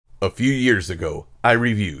A few years ago, I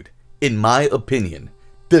reviewed, in my opinion,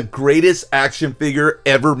 the greatest action figure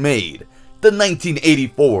ever made, the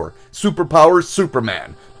 1984 Superpower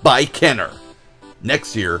Superman by Kenner.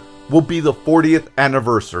 Next year will be the 40th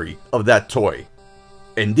anniversary of that toy.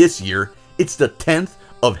 And this year, it's the 10th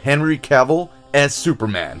of Henry Cavill as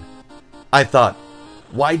Superman. I thought,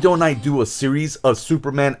 why don't I do a series of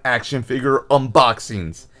Superman action figure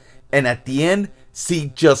unboxings, and at the end,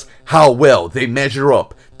 see just how well they measure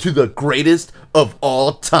up to the greatest of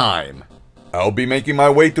all time. I'll be making my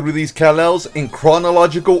way through these Kal-Els in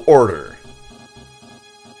chronological order.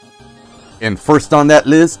 And first on that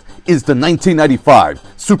list is the 1995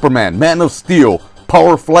 Superman Man of Steel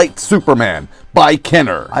Power Flight Superman by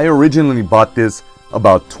Kenner. I originally bought this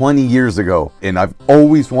about 20 years ago, and I've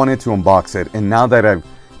always wanted to unbox it, and now that I've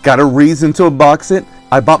got a reason to unbox it,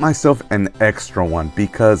 I bought myself an extra one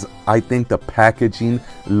because I think the packaging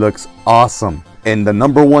looks awesome. And the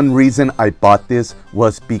number one reason I bought this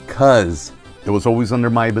was because it was always under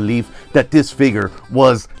my belief that this figure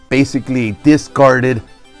was basically a discarded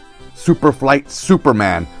Superflight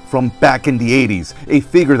Superman from back in the 80s, a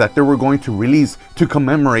figure that they were going to release to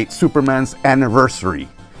commemorate Superman's anniversary.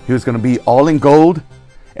 He was going to be all in gold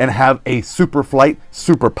and have a Superflight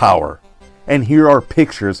superpower. And here are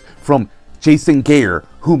pictures from Jason Geyer,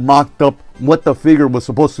 who mocked up what the figure was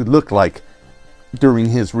supposed to look like during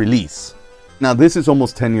his release. Now this is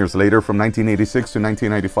almost 10 years later, from 1986 to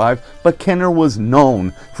 1995, but Kenner was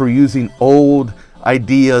known for using old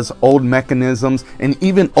ideas, old mechanisms, and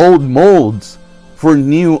even old molds for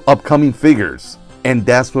new upcoming figures. And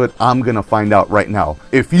that's what I'm gonna find out right now.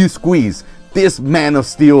 If you squeeze this Man of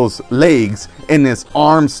Steel's legs and his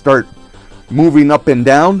arms start moving up and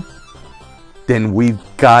down, then we've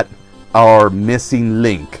got our missing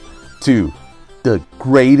link to the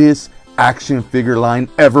greatest action figure line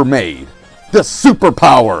ever made, the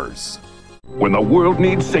Superpowers. When the world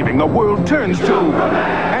needs saving, the world turns to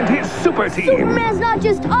and his super team. Superman's not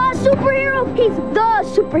just a superhero, he's the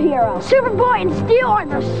superhero. Superboy and Steel are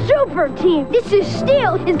the super team. This is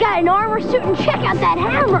Steel. He's got an armor suit, and check out that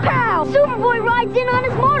hammer. Pow! Superboy rides in on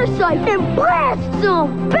his motorcycle and blasts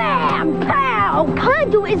him. Bam! Pow!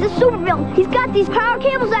 Conduit is a supervillain. He's got these power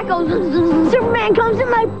cables that go zzz, zzz, zzz. Superman comes in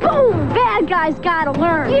like boom. Bad guys gotta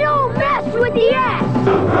learn. You don't mess with the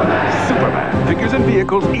S. Superman. Figures and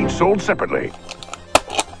vehicles each sold separately.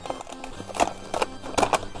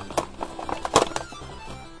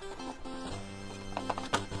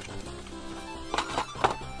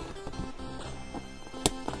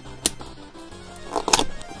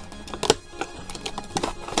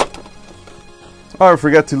 Oh, I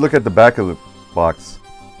forgot to look at the back of the box.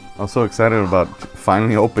 I was so excited about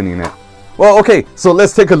finally opening it. Well, okay, so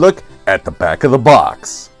let's take a look at the back of the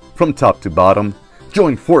box. From top to bottom,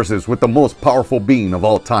 join forces with the most powerful being of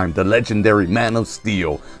all time, the legendary Man of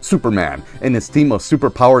Steel. Superman and his team of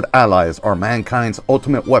superpowered allies are mankind's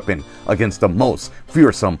ultimate weapon against the most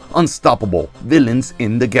fearsome, unstoppable villains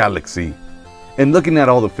in the galaxy. And looking at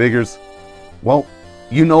all the figures, well,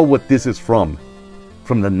 you know what this is from.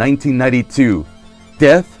 From the 1992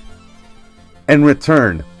 Death and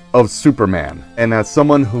Return of Superman. And as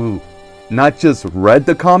someone who not just read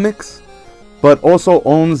the comics, but also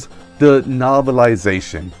owns the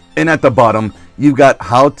novelization. And at the bottom, you've got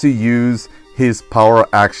how to use his power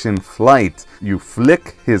action flight. You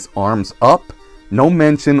flick his arms up, no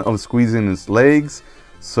mention of squeezing his legs,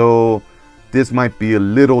 so this might be a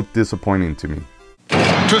little disappointing to me.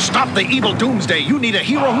 To stop the evil Doomsday, you need a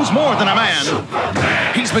hero who's more than a man.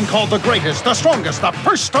 Superman. He's been called the greatest, the strongest, the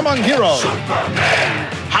first among heroes.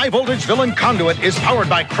 Superman. High-voltage villain Conduit is powered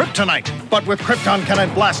by kryptonite, but with Krypton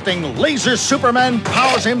cannon blasting, Laser Superman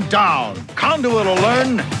powers him down. Conduit will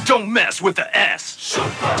learn, don't mess with the S.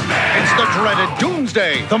 Superman. It's the dreaded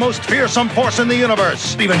Doomsday, the most fearsome force in the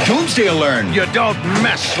universe. Even Doomsday will learn, you don't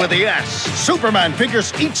mess with the S. Superman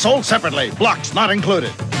figures each sold separately, blocks not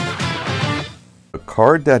included. The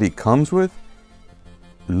card that he comes with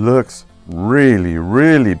looks really,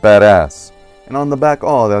 really badass. And on the back,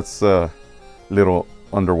 oh, that's a little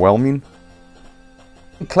underwhelming.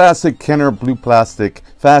 Classic Kenner blue plastic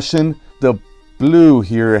fashion. The blue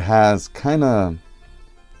here has kind of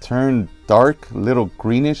turned dark, a little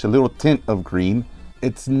greenish, a little tint of green.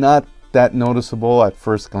 It's not that noticeable at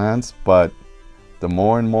first glance, but the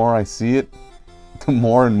more and more I see it, the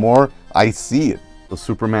more and more I see it. The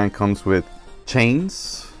Superman comes with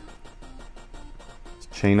chains.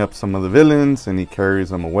 Chain up some of the villains and he carries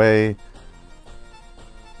them away.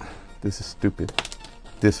 This is stupid.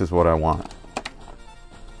 This is what I want.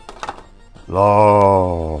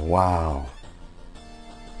 Oh, wow.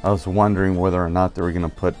 I was wondering whether or not they were going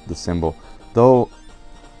to put the symbol. Though,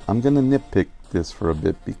 I'm gonna nitpick this for a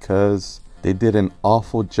bit because they did an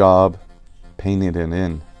awful job painting it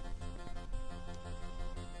in.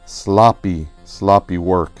 Sloppy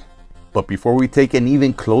work. But before we take an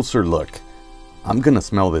even closer look, I'm gonna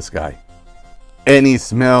smell this guy. And he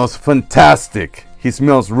smells fantastic. He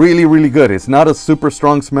smells really, really good. It's not a super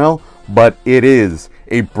strong smell, but it is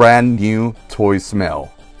a brand new toy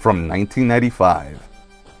smell from 1995.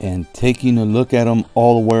 And taking a look at him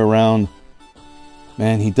all the way around,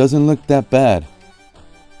 man, he doesn't look that bad.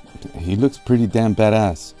 He looks pretty damn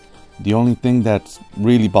badass. The only thing that's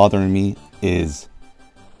really bothering me is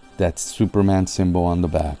that Superman symbol on the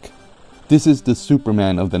back. This is the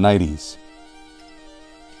Superman of the 90s.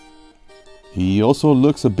 He also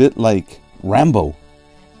looks a bit like Rambo.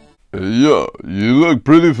 Yeah, you look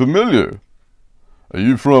pretty familiar. Are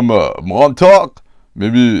you from Montauk?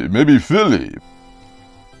 Maybe Philly?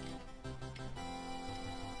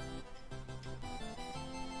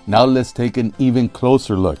 Now let's take an even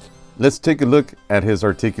closer look. Let's take a look at his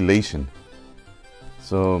articulation.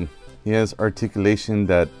 So he has articulation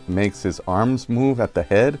that makes his arms move at the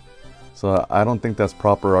head. So I don't think that's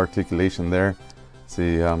proper articulation there.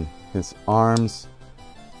 See, his arms,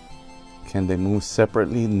 can they move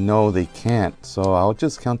separately? No, they can't. So I'll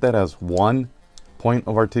just count that as 1 point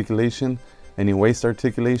of articulation. Any waist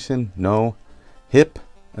articulation? No. Hip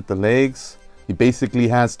at the legs, he basically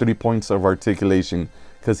has 3 points of articulation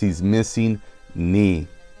because he's missing knee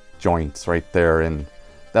joints right there, and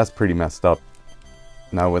that's pretty messed up.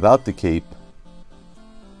 Now without the cape,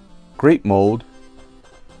 great mold,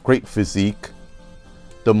 great physique.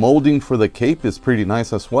 The molding for the cape is pretty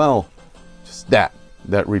nice as well. Just that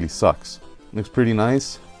really sucks. Looks pretty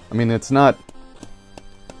nice. I mean, it's not,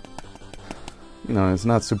 you know, it's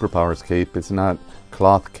not Superpowers cape. It's not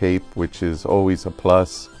cloth cape, which is always a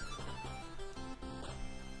plus.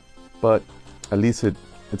 But at least it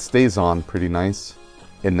stays on pretty nice.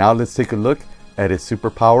 And now let's take a look at his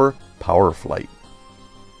superpower, Power Flight.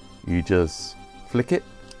 You just flick it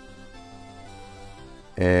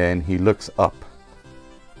and he looks up.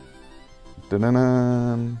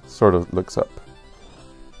 Da-da-da. Sort of looks up.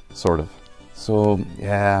 Sort of. So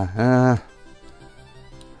yeah,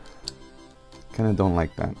 kind of don't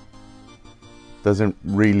like that. Doesn't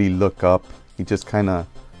really look up. He just kind of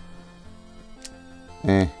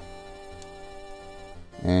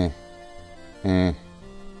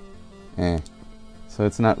So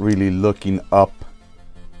it's not really looking up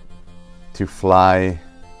to fly.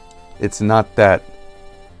 It's not that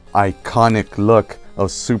iconic look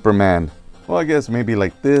of Superman. Well, I guess maybe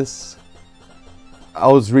like this. I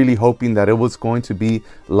was really hoping that it was going to be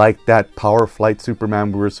like that Power Flight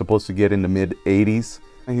Superman we were supposed to get in the mid-80s.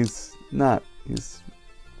 He's not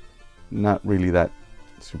really that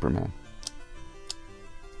Superman.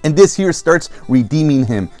 And this here starts redeeming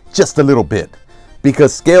him just a little bit,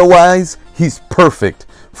 because scale-wise, he's perfect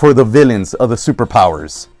for the villains of the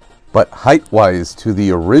superpowers. But height-wise to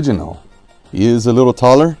the original, he is a little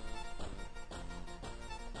taller.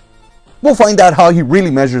 We'll find out how he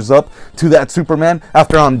really measures up to that Superman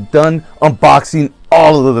after I'm done unboxing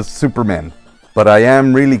all of the Supermen. But I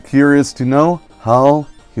am really curious to know how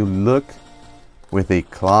he'll look with a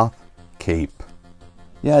cloth cape.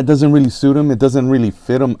 Yeah, it doesn't really suit him. It doesn't really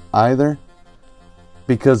fit him either.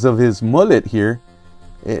 Because of his mullet here,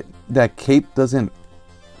 that cape doesn't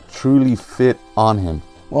truly fit on him.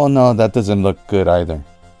 Well, no, that doesn't look good either.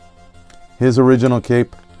 His original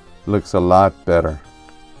cape looks a lot better.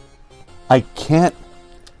 I can't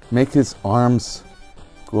make his arms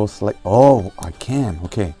go slight. Oh, I can.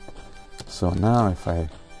 Okay. So now if I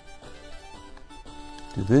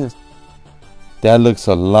do this, that looks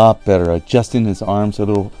a lot better. Adjusting his arms a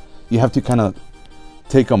little. You have to kind of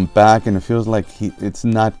take them back, and it feels like it's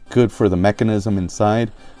not good for the mechanism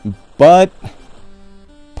inside. But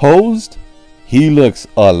posed, he looks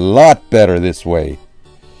a lot better this way.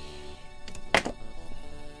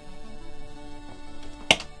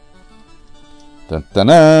 Dun, dun,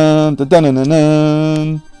 dun, dun, dun, dun,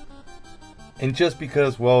 dun. And just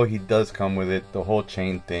because, well, he does come with it, the whole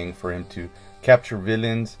chain thing for him to capture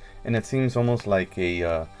villains, and it seems almost like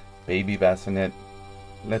a baby bassinet.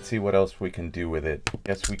 Let's see what else we can do with it.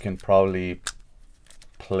 Guess we can probably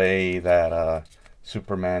play that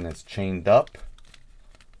Superman is chained up.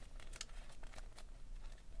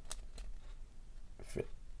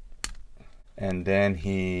 And then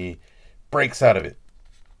he breaks out of it.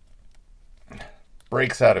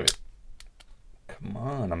 Breaks out of it. Come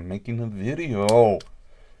on, I'm making a video.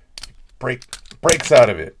 Breaks out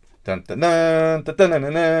of it. Dun, dun, dun, dun, dun,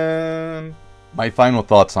 dun, dun. My final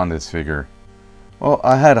thoughts on this figure. Well,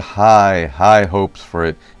 I had high hopes for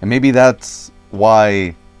it, and maybe that's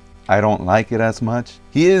why I don't like it as much.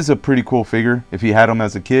 He is a pretty cool figure. If you had him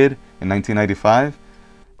as a kid in 1995,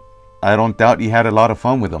 I don't doubt you had a lot of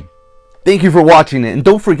fun with him. Thank you for watching it, and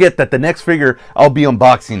don't forget that the next figure I'll be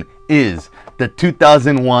unboxing is the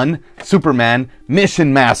 2001 Superman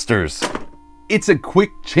Mission Masters. It's a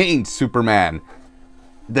quick change Superman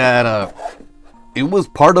that it was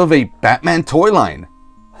part of a Batman toy line.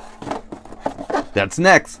 That's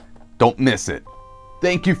next. Don't miss it.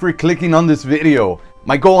 Thank you for clicking on this video.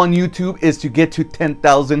 My goal on YouTube is to get to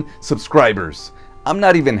 10,000 subscribers. I'm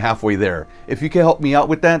not even halfway there. If you can help me out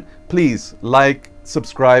with that, please like,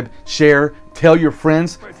 subscribe, share, tell your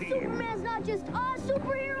friends. Superman's not just